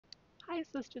Hi,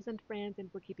 sisters and friends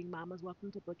and bookkeeping mamas.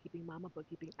 Welcome to Bookkeeping Mama,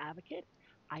 Bookkeeping Advocate.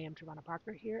 I am Trevonna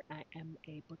Parker here. I am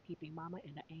a bookkeeping mama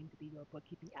and I aim to be your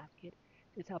bookkeeping advocate,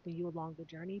 just helping you along the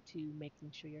journey to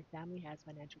making sure your family has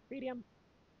financial freedom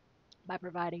by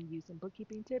providing you some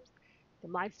bookkeeping tips,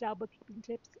 some lifestyle bookkeeping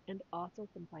tips, and also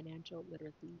some financial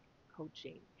literacy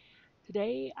coaching.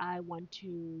 Today, I want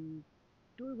to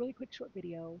do a really quick short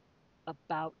video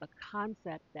about a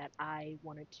concept that I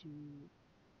wanted to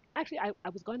actually, I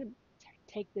was going to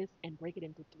take this and break it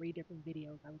into three different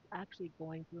videos. I was actually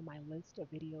going through my list of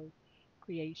video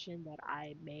creation that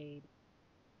I made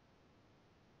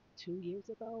 2 years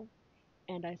ago,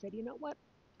 and I said, you know what?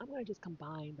 I'm going to just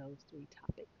combine those three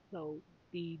topics. So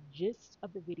the gist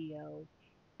of the video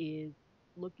is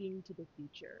looking to the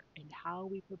future and how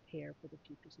we prepare for the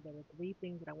future. So there were three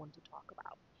things that I wanted to talk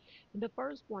about. And the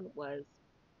first one was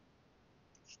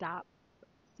stop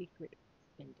secret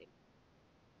spending.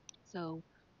 So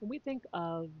when we think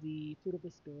of the fruit of the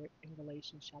Spirit in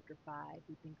Galatians chapter 5,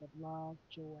 we think of love,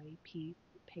 joy, peace,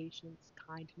 patience,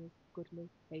 kindness, goodness,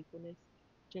 faithfulness,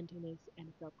 gentleness, and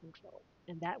self control.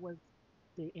 And that was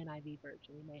the NIV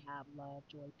version. We may have love,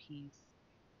 joy, peace,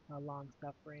 long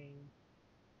suffering,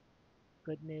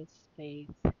 goodness,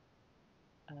 faith,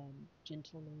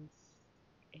 gentleness,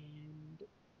 and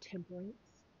temperance,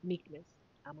 meekness.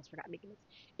 I almost forgot meekness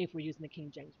if we're using the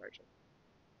King James Version.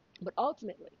 But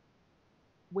ultimately,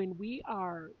 when we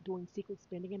are doing secret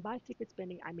spending, and by secret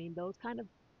spending, I mean those kind of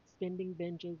spending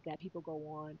binges that people go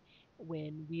on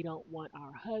when we don't want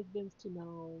our husbands to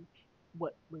know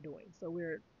what we're doing. So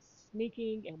we're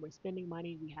sneaking and we're spending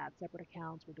money. We have separate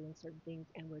accounts. We're doing certain things,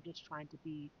 and we're just trying to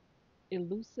be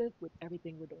elusive with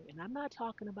everything we're doing. And I'm not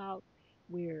talking about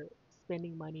we're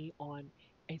spending money on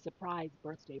a surprise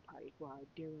birthday party for our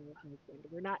dear husband.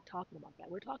 We're not talking about that.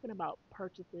 We're talking about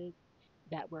purchases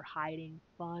that we're hiding,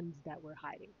 funds that we're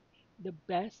hiding. The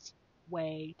best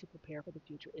way to prepare for the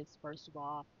future is, first of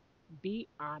all, be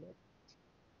honest,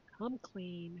 come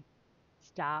clean,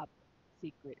 stop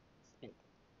secret spending.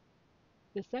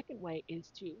 The second way is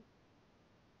to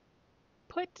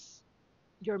put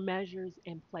your measures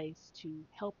in place to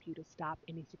help you to stop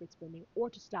any secret spending or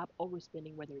to stop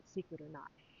overspending, whether it's secret or not.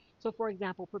 So, for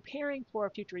example, preparing for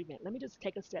a future event. Let me just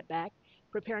take a step back.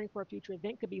 Preparing for a future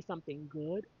event could be something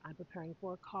good. I'm preparing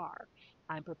for a car.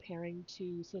 I'm preparing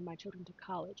to send my children to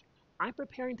college. I'm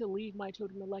preparing to leave my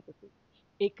children a legacy.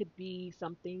 It could be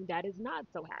something that is not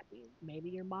so happy.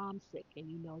 Maybe your mom's sick and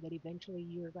you know that eventually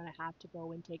you're going to have to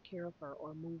go and take care of her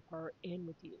or move her in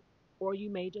with you. Or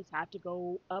you may just have to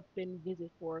go up and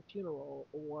visit for a funeral,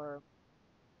 or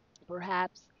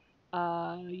perhaps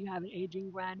you have an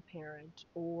aging grandparent,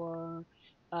 or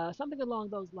something along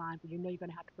those lines where you know you're going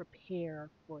to have to prepare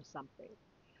for something.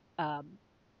 Um,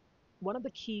 One of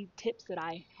the key tips that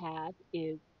I have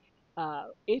is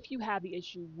if you have the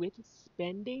issue with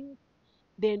spending,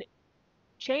 then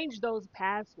change those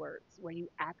passwords where you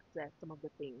access some of the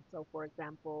things. So, for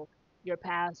example, your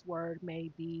password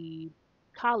may be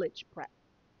college prep.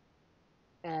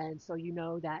 And so you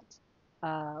know that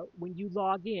when you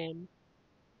log in,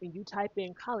 when you type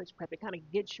in college prep, it kind of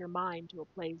gets your mind to a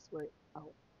place where,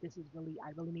 oh,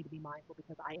 I really need to be mindful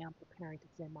because I am preparing to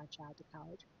send my child to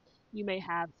college. You may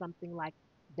have something like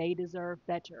they deserve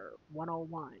better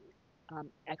 101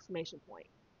 exclamation point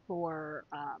for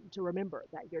to remember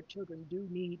that your children do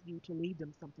need you to leave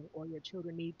them something or your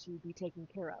children need to be taken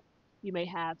care of. You may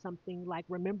have something like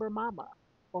remember mama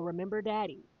or remember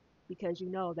daddy because you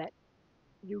know that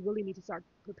you really need to start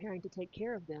preparing to take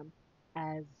care of them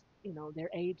as they're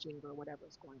aging or whatever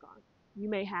is going on. You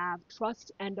may have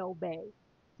trust and obey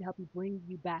to help you bring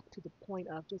you back to the point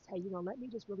of just, hey, let me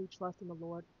just really trust in the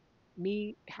Lord.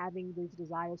 Me having these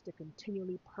desires to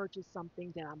continually purchase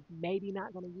something that I'm maybe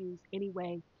not going to use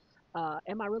anyway.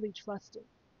 Am I really trusting?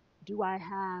 Do I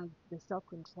have the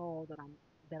self-control that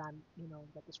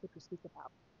the scriptures speak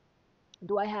about?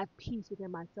 Do I have peace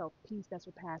within myself, peace that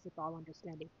surpasses all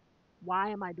understanding? Why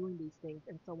am I doing these things?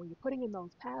 And so when you're putting in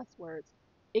those passwords,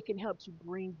 it can help to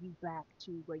bring you back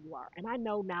to where you are. And I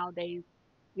know nowadays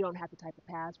you don't have to type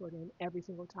a password in every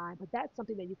single time, but that's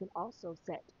something that you can also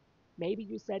set. Maybe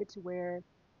you set it to where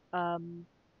um,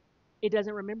 it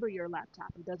doesn't remember your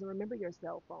laptop, it doesn't remember your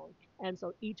cell phone. And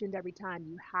so each and every time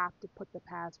you have to put the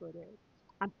password in.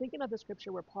 I'm thinking of the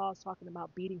scripture where Paul's talking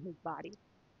about beating his body.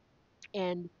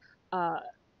 And uh,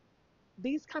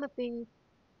 these kind of things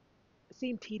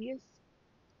seem tedious,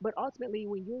 but ultimately,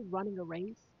 when you're running a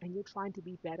race and you're trying to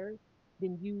be better,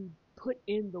 then you put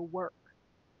in the work.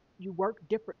 You work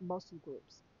different muscle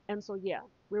groups. And so, yeah,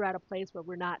 we're at a place where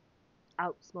we're not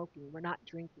out smoking. We're not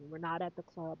drinking. We're not at the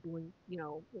club doing,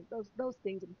 those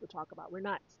things that people talk about. We're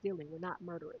not stealing. We're not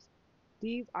murderers.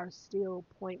 These are still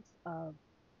points of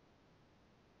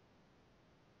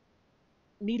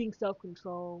needing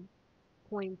self-control,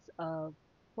 points of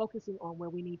focusing on where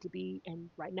we need to be. And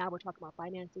right now we're talking about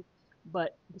finances,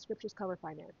 but the scriptures cover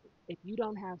finances. If you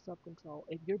don't have self-control,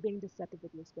 if you're being deceptive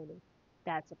with your spending,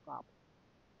 that's a problem.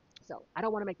 So I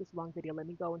don't want to make this a long video. Let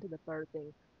me go into the third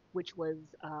thing, which was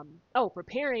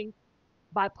preparing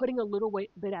by putting a little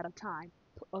bit at a time,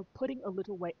 putting a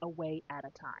little way away at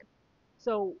a time.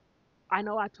 So I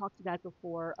know I've talked to you guys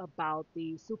before about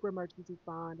the super emergency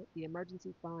fund, the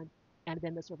emergency fund, and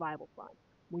then the survival fund.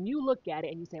 When you look at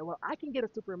it and you say, well, I can get a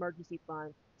super emergency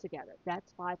fund together.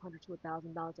 That's $500 to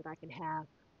 $1,000 that I can have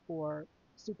for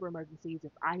super emergencies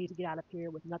if I need to get out of here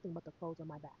with nothing but the clothes on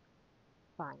my back.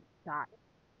 Fine, got it.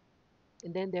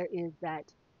 And then there is that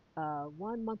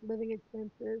 1 month living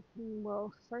expenses.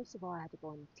 Well, first of all, I have to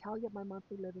go and tally up my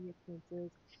monthly living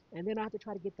expenses, and then I have to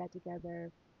try to get that together.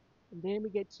 And then we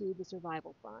get to the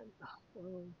survival fund. Oh,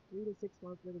 well, 3 to 6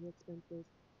 months living expenses.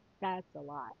 That's a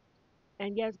lot.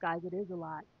 And yes, guys, it is a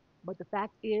lot. But the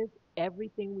fact is,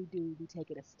 everything we do, we take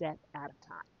it a step at a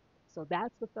time. So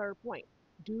that's the third point.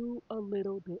 Do a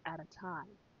little bit at a time.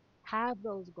 Have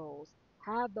those goals,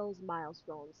 have those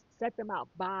milestones, set them out.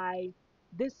 By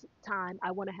this time,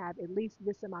 I want to have at least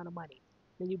this amount of money.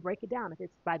 Then you break it down. If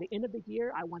it's by the end of the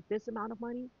year, I want this amount of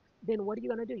money, then what are you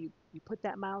going to do? You put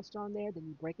that milestone there, then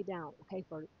you break it down. Okay,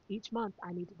 for each month,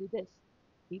 I need to do this.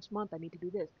 Each month, I need to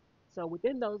do this. So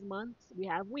within those months, we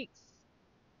have weeks.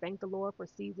 Thank the Lord for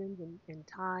seasons and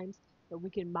times that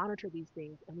we can monitor these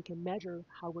things and we can measure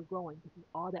how we're growing. This is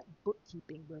all that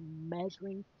bookkeeping. We're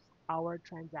measuring our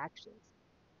transactions.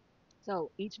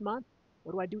 So each month,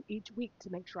 what do I do each week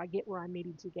to make sure I get where I'm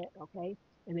needing to get? Okay.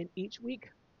 And then each week,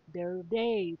 there are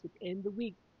days within the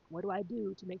week. What do I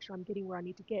do to make sure I'm getting where I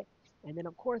need to get? And then,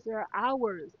 of course, there are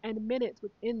hours and minutes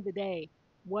within the day.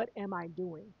 What am I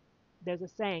doing? There's a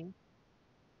saying,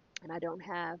 and I don't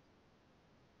have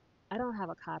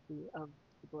a copy of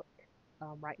the book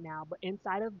right now, but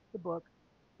inside of the book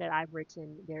that I've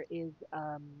written, there is,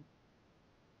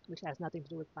 which has nothing to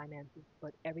do with finances,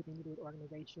 but everything to do with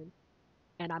organization.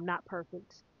 And I'm not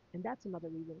perfect, and that's another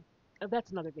reason.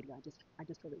 That's another video I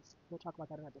just released. We'll talk about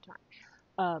that another time.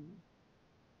 Um,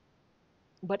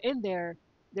 but in there,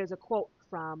 there's a quote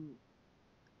from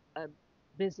a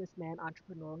businessman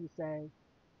entrepreneur who says,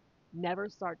 "Never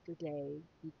start your day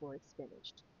before it's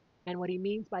finished." And what he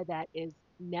means by that is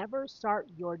never start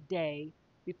your day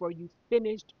before you've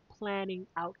finished planning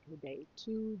out your day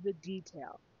to the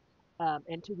detail,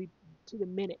 and to the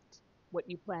minute what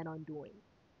you plan on doing.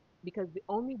 Because the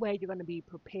only way you're going to be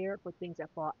prepared for things that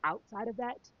fall outside of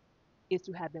that is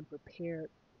to have been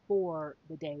prepared for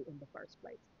the day in the first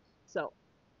place. So,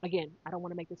 again, I don't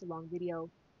want to make this a long video.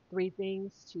 3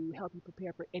 things to help you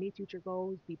prepare for any future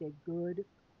goals, be they good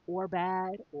or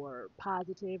bad or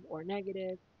positive or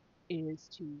negative, is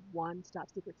to one,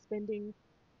 stop secret spending,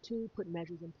 two, put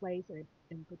measures in place, and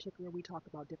in particular, we talk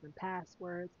about different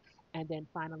passwords, and then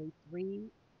finally, three,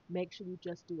 make sure you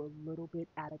just do a little bit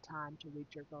at a time to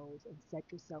reach your goals and set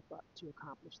yourself up to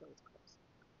accomplish those goals.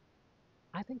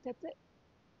 I think that's it.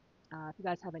 If you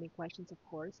guys have any questions, of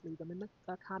course, leave them in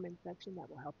the comment section. That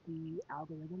will help the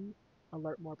algorithm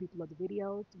alert more people of the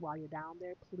videos. While you're down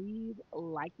there, please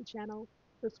like the channel,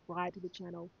 subscribe to the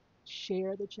channel,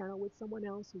 share the channel with someone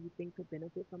else who you think could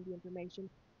benefit from the information,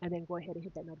 and then go ahead and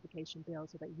hit that notification bell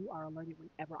so that you are alerted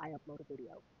whenever I upload a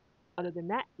video. Other than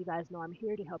that, you guys know I'm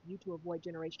here to help you to avoid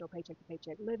generational paycheck to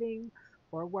paycheck living,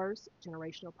 or worse,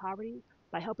 generational poverty,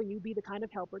 by helping you be the kind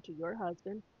of helper to your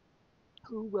husband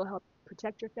who will help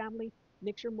protect your family,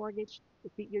 nix your mortgage,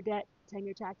 defeat your debt, tame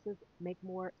your taxes, make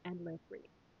more, and live free.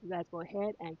 You guys go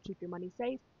ahead and keep your money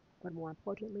safe, but more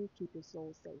importantly, keep your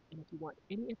soul safe. And if you want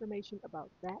any information about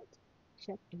that,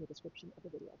 check in the description of the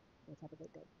video. Let's have a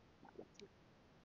good day. God bless you.